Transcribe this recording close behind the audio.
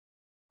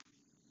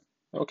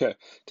Okay,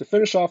 to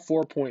finish off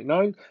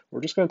 4.9,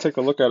 we're just going to take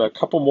a look at a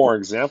couple more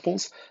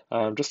examples,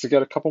 just to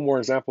get a couple more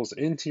examples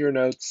into your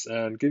notes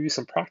and give you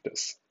some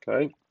practice.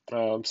 Okay,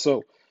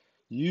 so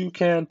you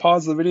can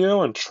pause the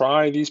video and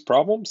try these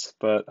problems,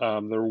 but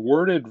they're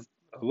worded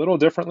a little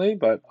differently,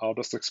 but I'll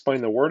just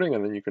explain the wording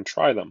and then you can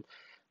try them.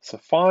 So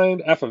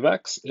find f of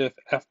x if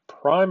f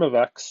prime of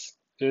x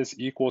is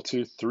equal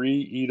to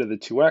 3e to the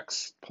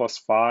 2x plus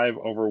 5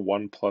 over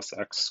 1 plus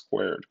x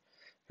squared.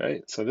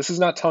 Okay, so this is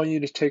not telling you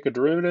to take a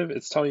derivative,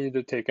 it's telling you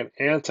to take an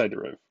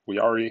antiderivative. We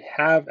already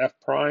have f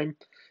prime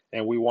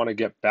and we want to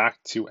get back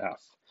to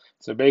f.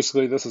 So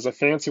basically this is a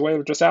fancy way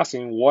of just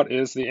asking what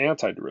is the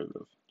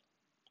antiderivative.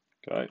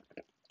 Okay,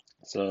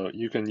 so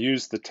you can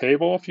use the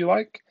table if you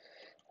like,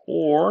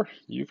 or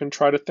you can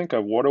try to think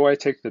of what do I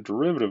take the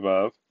derivative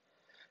of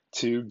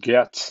to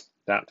get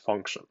that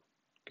function.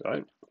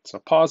 Okay, so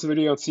pause the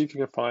video and see if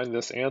you can find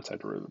this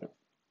antiderivative.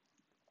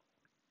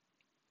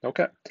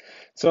 Okay,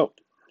 so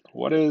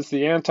what is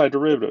the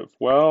antiderivative?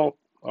 Well,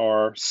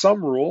 our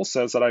sum rule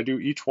says that I do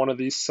each one of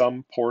these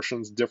sum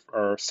portions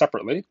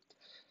separately.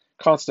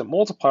 Constant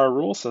multiplier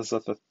rule says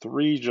that the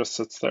 3 just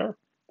sits there.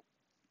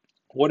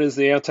 What is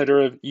the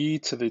antiderivative e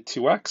to the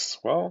 2x?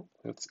 Well,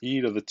 it's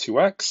e to the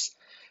 2x.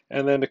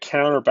 And then to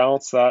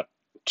counterbalance that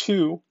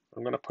 2,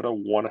 I'm going to put a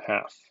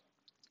 1/2.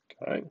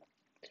 Okay.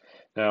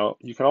 Now,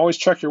 you can always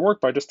check your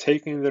work by just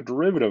taking the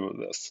derivative of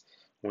this.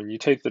 When you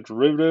take the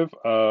derivative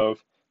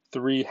of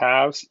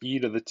 3/2 e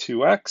to the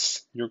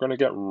 2x, you're going to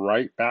get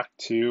right back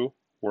to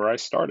where I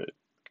started.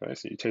 Okay,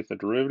 so you take the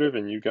derivative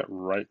and you get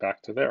right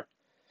back to there.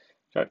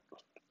 Okay.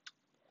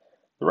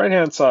 The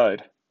right-hand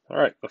side, all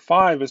right, the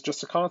 5 is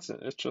just a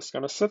constant. It's just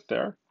going to sit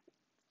there.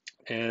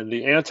 And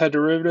the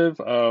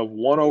antiderivative of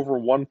 1 over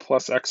 1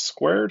 plus x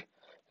squared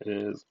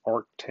is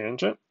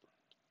arctangent.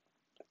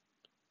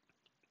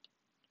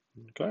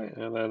 Okay,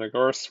 and then of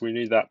course we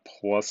need that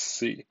plus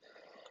c.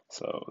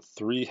 So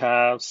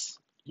 3/2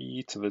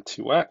 e to the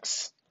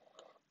 2x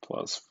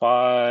plus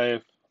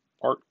 5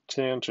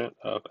 arctangent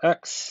of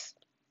x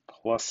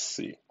plus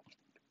c.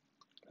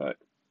 Okay.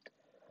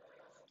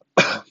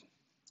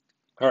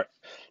 All right,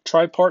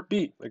 try part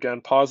B.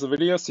 Again, pause the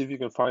video, see if you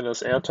can find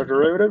this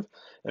antiderivative.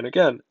 And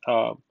again,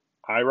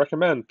 I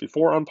recommend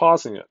before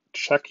unpausing it,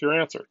 check your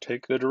answer.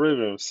 Take the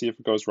derivative, see if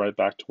it goes right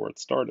back to where it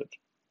started.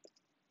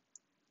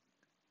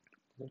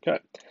 Okay,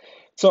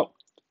 so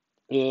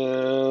the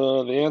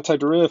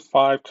antiderivative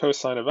 5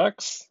 cosine of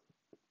x,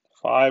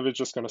 5 is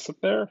just going to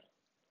sit there,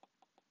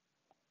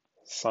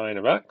 sine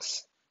of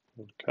x.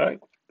 Okay,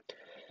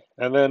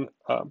 and then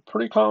a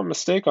pretty common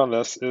mistake on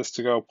this is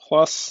to go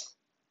plus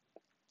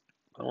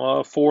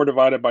 4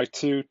 divided by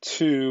 2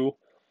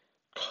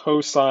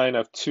 cosine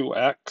of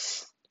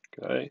 2x.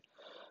 Okay,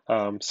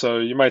 so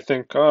you might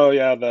think, oh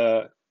yeah,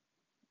 the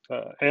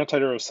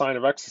antiderivative of sine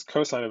of x is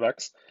cosine of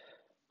x,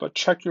 but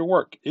check your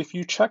work. If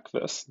you check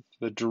this,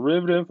 the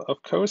derivative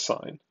of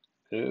cosine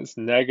is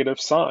negative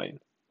sine.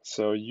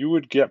 So you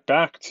would get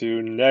back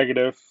to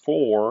negative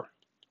 4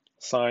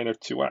 sine of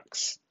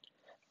 2x.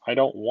 I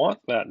don't want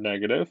that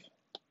negative.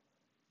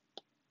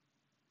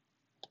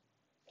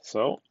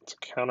 So to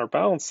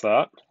counterbalance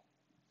that,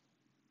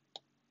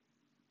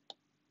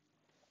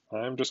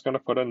 I'm just going to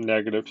put a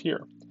negative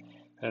here.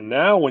 And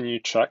now when you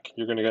check,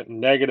 you're going to get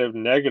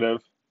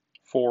negative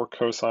 4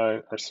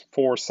 cosine or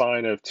 4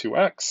 sine of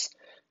 2x,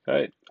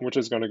 okay, which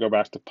is going to go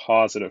back to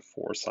positive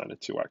 4 sine of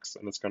 2x,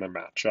 and it's going to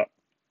match up.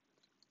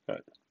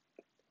 Okay.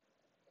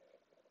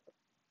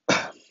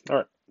 All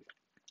right.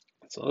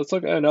 So let's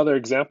look at another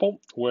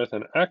example with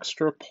an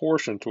extra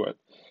portion to it.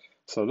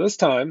 So this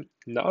time,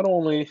 not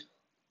only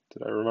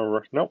did I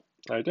remember, nope,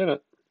 I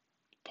didn't,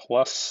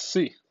 plus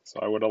c. So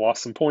I would have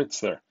lost some points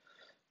there.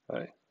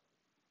 Okay.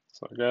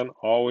 So again,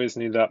 always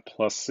need that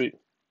plus c.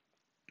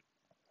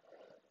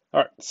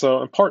 All right,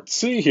 so in part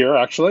C here,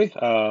 actually,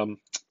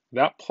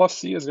 that plus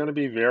c is going to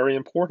be very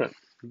important.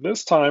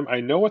 This time, I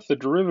know what the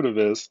derivative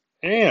is,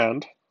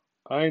 and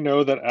I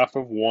know that f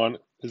of 1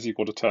 is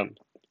equal to 10.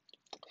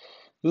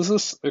 This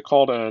is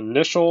called an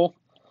initial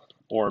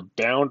or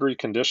boundary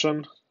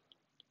condition.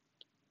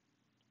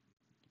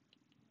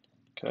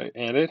 Okay,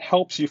 and it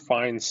helps you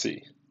find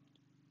c.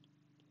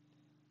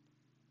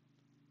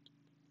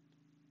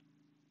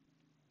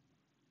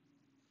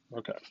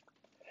 Okay,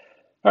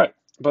 all right,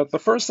 but the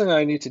first thing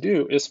I need to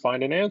do is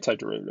find an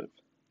antiderivative.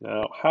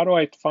 Now, how do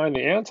I find the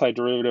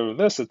antiderivative of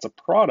this? It's a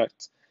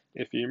product.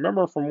 If you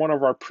remember from one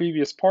of our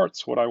previous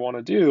parts, what I want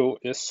to do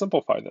is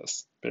simplify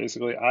this.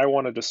 Basically, I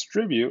want to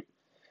distribute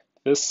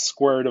this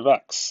square root of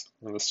x.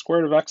 And the square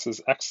root of x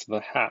is x to the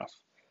half.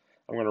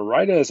 I'm going to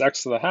write it as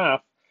x to the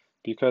half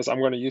because I'm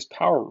going to use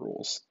power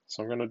rules.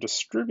 So I'm going to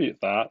distribute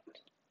that,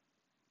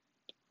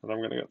 and I'm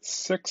going to get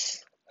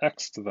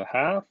 6x to the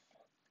half,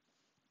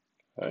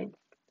 okay,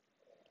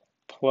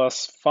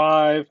 plus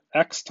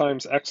 5x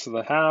times x to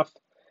the half.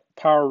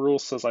 Power rule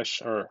says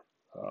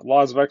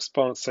laws of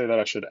exponents say that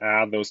I should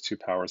add those two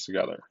powers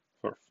together.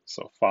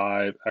 So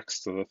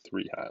 5x to the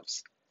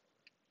 3/2.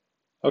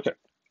 Okay,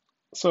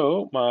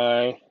 so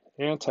my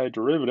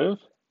antiderivative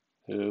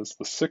is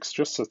the 6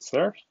 just sits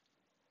there,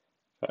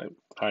 Okay?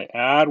 I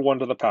add 1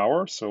 to the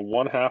power, so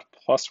 1/2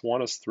 plus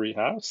 1 is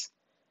 3/2.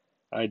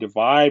 I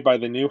divide by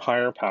the new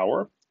higher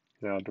power.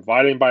 Now,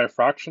 dividing by a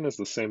fraction is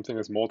the same thing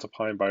as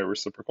multiplying by a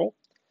reciprocal.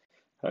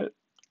 Right?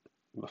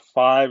 The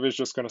 5 is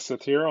just going to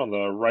sit here on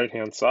the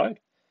right-hand side.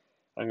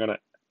 I'm going to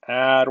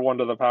add 1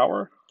 to the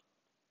power,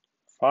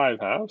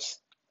 5/2,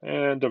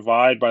 and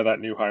divide by that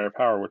new higher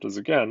power, which is,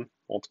 again,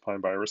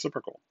 multiplying by a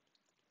reciprocal,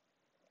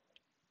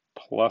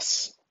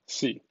 plus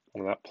c.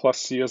 And that plus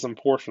c is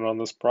important on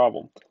this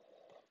problem.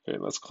 Okay,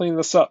 let's clean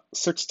this up.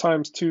 6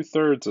 times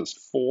 2/3 is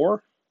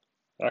 4,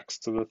 x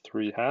to the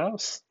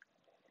 3/2.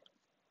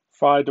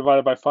 5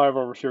 divided by 5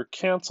 over here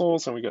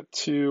cancels, and we get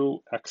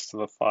 2 x to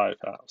the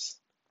 5/2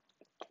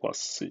 plus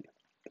c.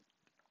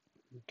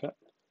 Okay.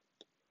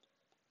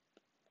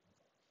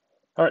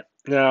 All right,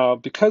 now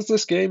because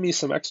this gave me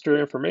some extra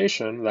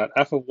information that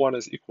f of 1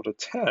 is equal to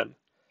 10,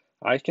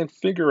 I can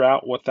figure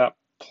out what that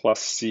plus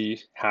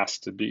c has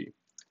to be.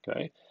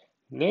 Okay,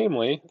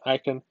 namely, I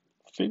can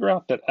figure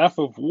out that f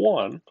of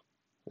 1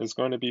 is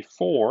going to be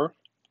 4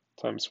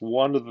 times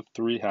 1 to the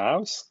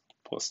 3/2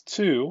 plus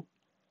 2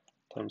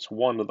 times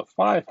 1 to the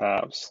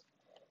 5/2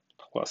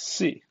 plus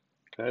c.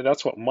 Okay,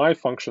 that's what my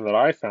function that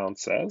I found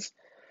says.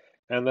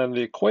 And then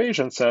the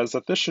equation says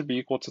that this should be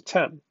equal to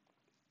 10.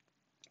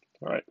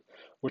 All right,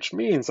 which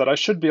means that I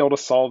should be able to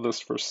solve this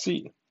for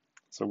c.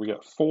 So we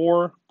get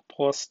 4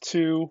 plus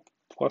 2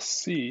 plus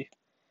c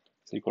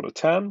is equal to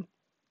 10.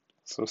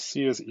 So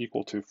c is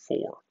equal to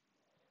 4.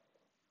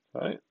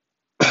 All right.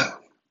 All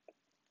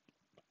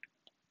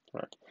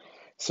right.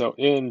 So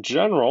in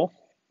general,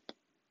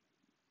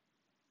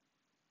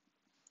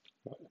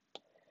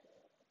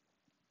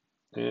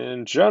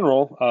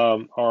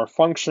 our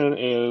function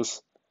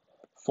is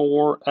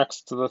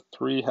 4x to the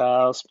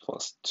 3/2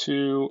 plus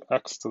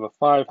 2x to the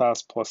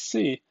 5/2 plus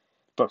c.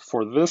 But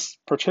for this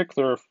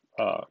particular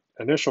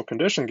initial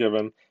condition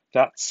given,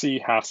 that c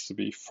has to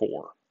be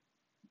 4.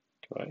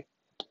 Okay.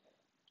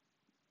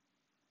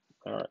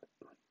 All right.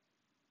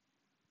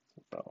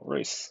 I'll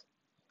erase.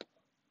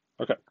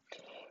 Okay.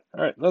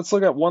 All right. Let's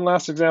look at one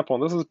last example.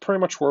 And this is pretty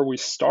much where we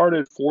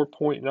started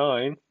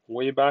 4.9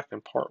 way back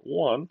in part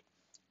 1,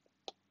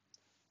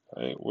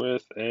 right,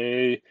 with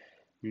a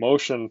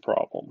motion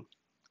problem.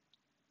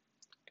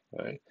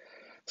 Okay.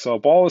 So a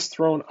ball is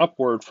thrown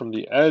upward from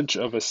the edge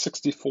of a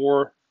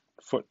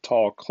 64-foot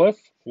tall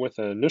cliff with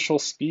an initial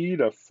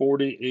speed of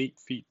 48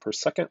 feet per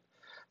second.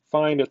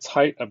 Find its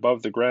height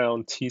above the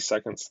ground t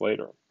seconds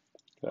later.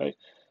 Okay.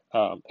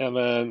 And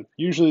then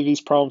usually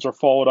these problems are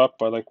followed up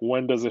by like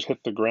when does it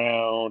hit the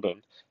ground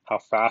and how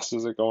fast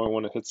is it going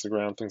when it hits the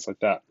ground, things like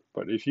that.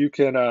 But if you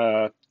can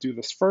do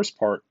this first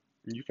part,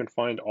 you can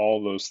find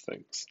all those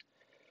things.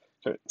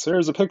 Okay, so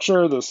here's a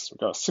picture of this. We've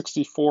got a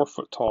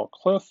 64-foot tall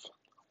cliff,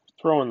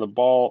 throwing the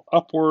ball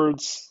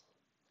upwards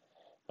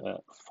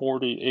at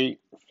 48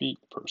 feet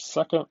per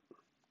second.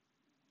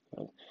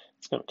 Okay.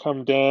 It's going to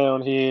come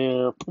down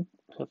here,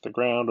 hit the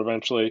ground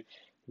eventually.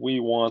 We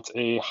want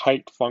a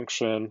height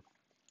function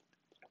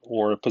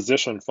or a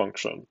position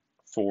function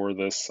for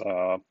this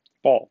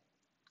ball.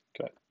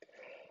 Okay.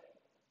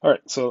 All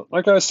right, so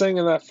like I was saying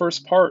in that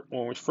first part,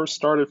 when we first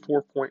started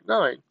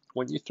 4.9,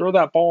 when you throw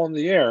that ball in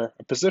the air,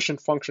 a position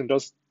function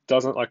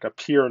doesn't like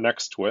appear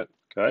next to it,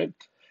 okay?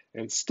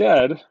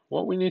 Instead,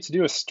 what we need to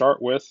do is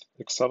start with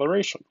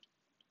acceleration,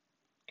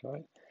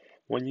 okay?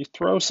 When you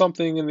throw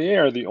something in the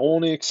air, the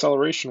only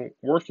acceleration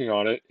working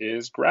on it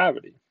is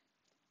gravity,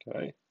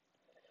 okay?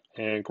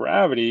 And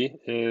gravity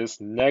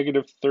is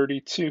negative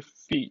 32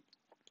 feet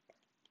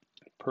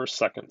per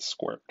second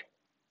squared.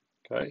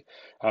 Okay.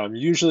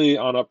 Usually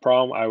on a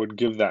problem, I would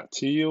give that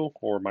to you,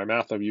 or my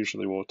math lab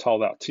usually will tell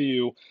that to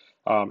you.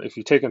 If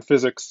you take in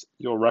physics,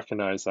 you'll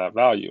recognize that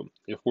value.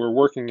 If we're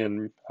working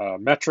in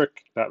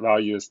metric, that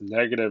value is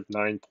negative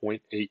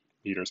 9.8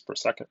 meters per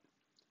second.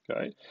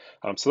 Okay.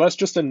 So that's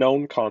just a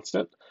known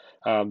constant.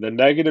 The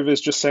negative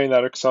is just saying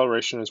that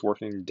acceleration is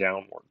working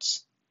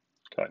downwards.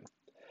 Okay.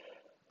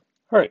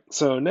 All right,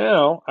 so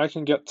now I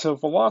can get to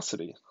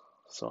velocity.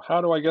 So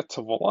how do I get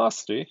to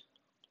velocity?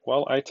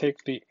 Well, I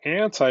take the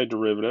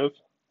antiderivative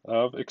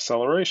of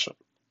acceleration.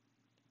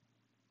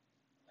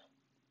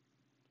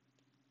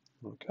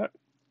 Okay.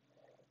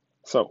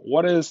 So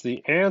what is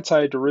the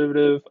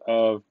antiderivative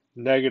of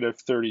negative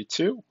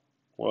 32?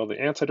 Well, the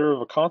antiderivative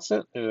of a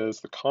constant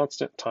is the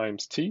constant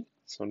times t.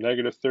 So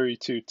negative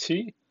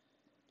 32t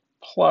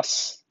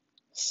plus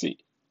c.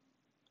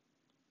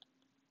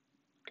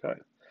 Okay.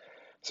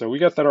 So we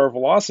get that our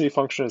velocity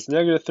function is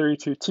negative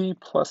 32t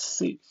plus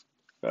c.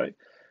 Okay.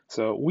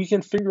 So we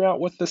can figure out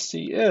what the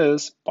c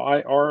is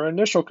by our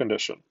initial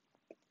condition.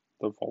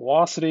 The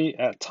velocity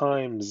at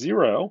time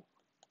 0,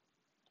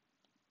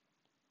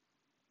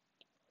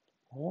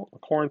 well,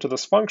 according to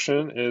this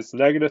function, is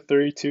negative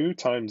 32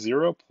 times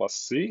 0 plus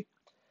c.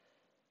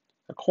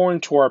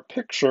 According to our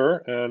picture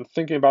and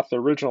thinking about the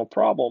original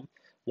problem,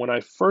 when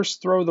I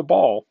first throw the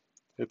ball,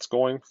 it's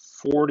going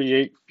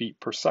 48 feet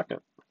per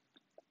second.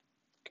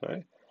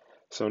 Okay,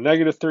 so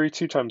negative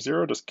 32 times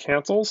 0 just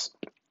cancels,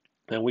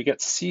 and we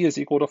get c is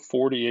equal to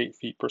 48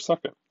 feet per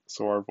second.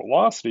 So our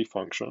velocity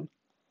function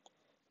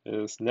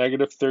is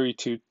negative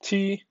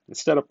 32t.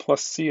 Instead of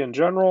plus c in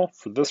general,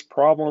 for this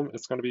problem,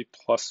 it's going to be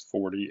plus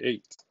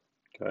 48.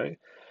 Okay,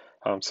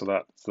 so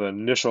that's the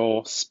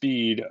initial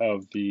speed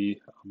of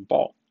the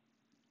ball.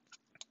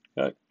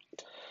 Okay.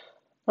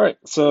 All right,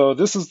 so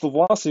this is the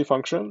velocity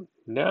function.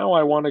 Now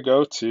I want to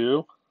go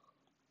to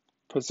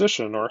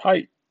position or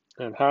height.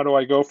 And how do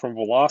I go from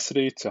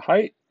velocity to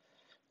height?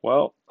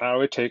 Well, I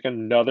would take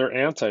another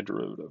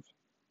antiderivative.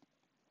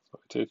 So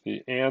I take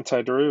the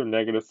antiderivative,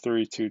 negative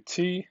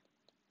 32t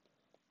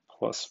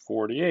plus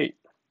 48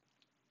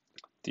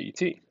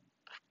 dt.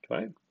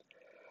 Okay.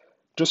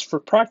 Just for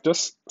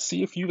practice,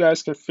 see if you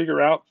guys can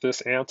figure out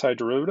this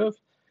antiderivative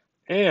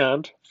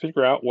and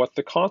figure out what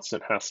the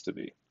constant has to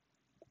be.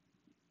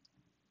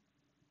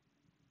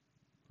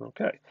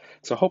 Okay,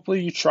 so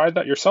hopefully you tried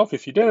that yourself.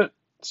 If you didn't,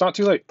 it's not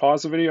too late.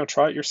 Pause the video and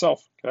try it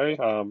yourself. Okay,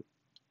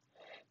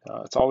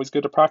 it's always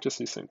good to practice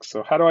these things.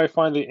 So how do I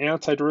find the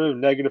antiderivative of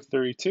negative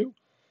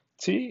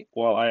 32t?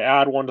 Well, I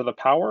add 1 to the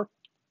power,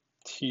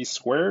 t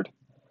squared.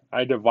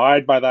 I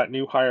divide by that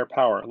new higher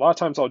power. A lot of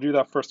times I'll do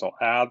that first. I'll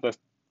add the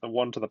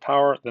 1 to the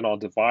power, then I'll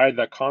divide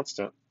that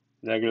constant.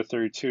 Negative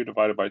 32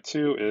 divided by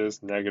 2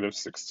 is negative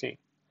 16.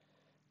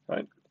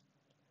 Right?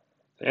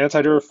 The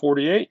antiderivative of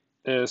 48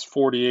 is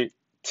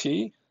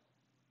 48t.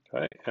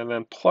 Okay, and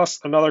then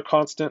plus another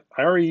constant.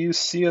 I already used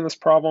c in this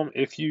problem.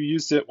 If you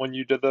used it when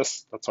you did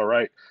this, that's all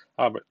right.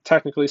 But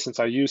technically,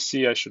 since I used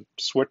c, I should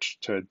switch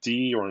to a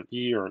d or an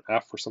e or an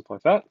f or something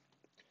like that.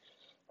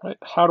 Right?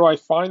 How do I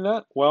find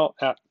that? Well,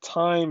 at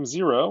time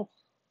 0,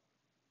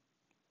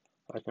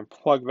 I can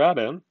plug that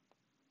in.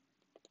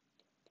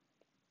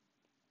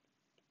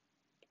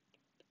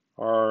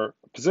 Our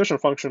position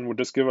function would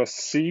just give us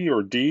c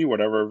or d,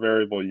 whatever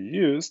variable you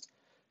used.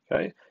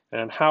 Okay,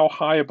 and how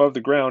high above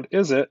the ground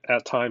is it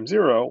at time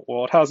 0?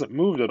 Well, it hasn't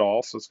moved at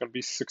all, so it's going to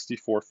be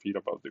 64 feet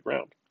above the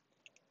ground.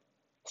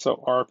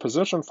 So our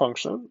position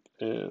function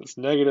is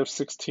negative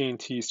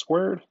 16t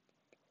squared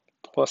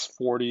plus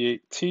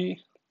 48t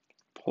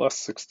plus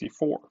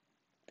 64.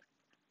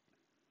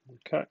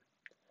 Okay.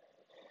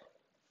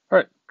 All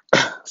right.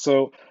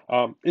 So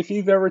if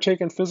you've ever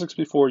taken physics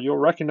before, you'll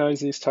recognize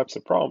these types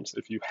of problems.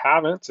 If you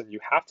haven't and you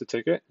have to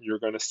take it, you're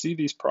going to see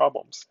these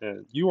problems.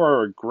 And you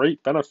are a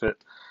great benefit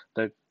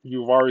that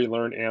you've already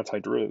learned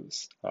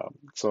antiderivatives.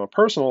 So a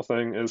personal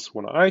thing is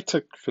when I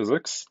took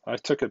physics, I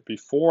took it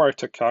before I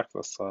took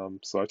calculus.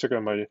 So I took it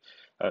in my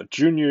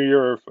junior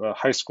year of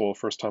high school,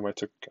 first time I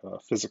took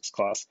physics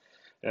class.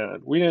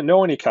 And we didn't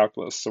know any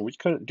calculus, so we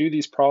couldn't do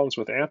these problems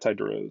with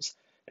antiderivatives.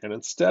 And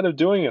instead of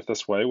doing it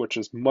this way, which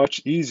is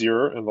much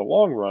easier in the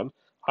long run,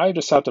 I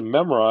just had to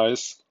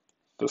memorize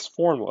this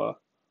formula,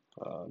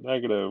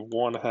 negative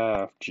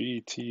 1/2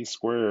 gt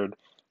squared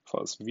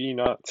plus v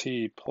naught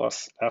t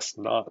plus s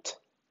naught.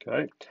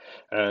 Okay,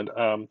 and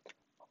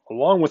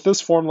along with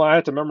this formula, I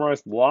had to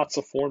memorize lots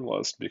of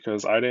formulas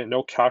because I didn't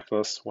know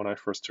calculus when I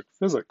first took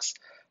physics.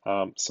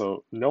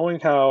 So knowing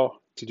how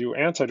to do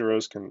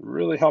antiderivatives can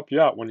really help you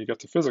out when you get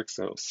to physics.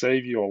 It'll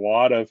save you a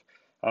lot of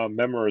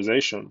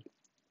memorization.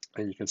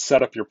 And you can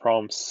set up your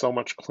problems so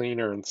much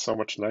cleaner and so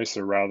much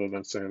nicer rather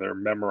than sitting there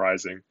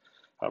memorizing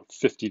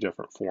 50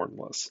 different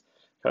formulas.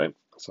 Okay,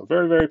 so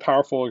very, very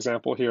powerful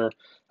example here.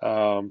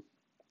 So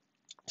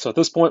at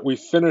this point, we've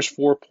finished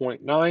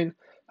 4.9.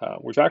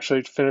 We've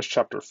actually finished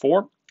chapter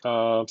 4.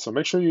 So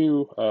make sure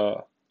you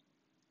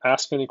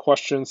ask any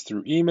questions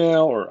through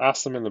email or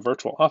ask them in the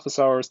virtual office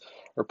hours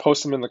or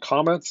post them in the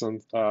comments,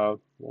 and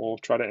we'll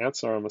try to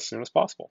answer them as soon as possible.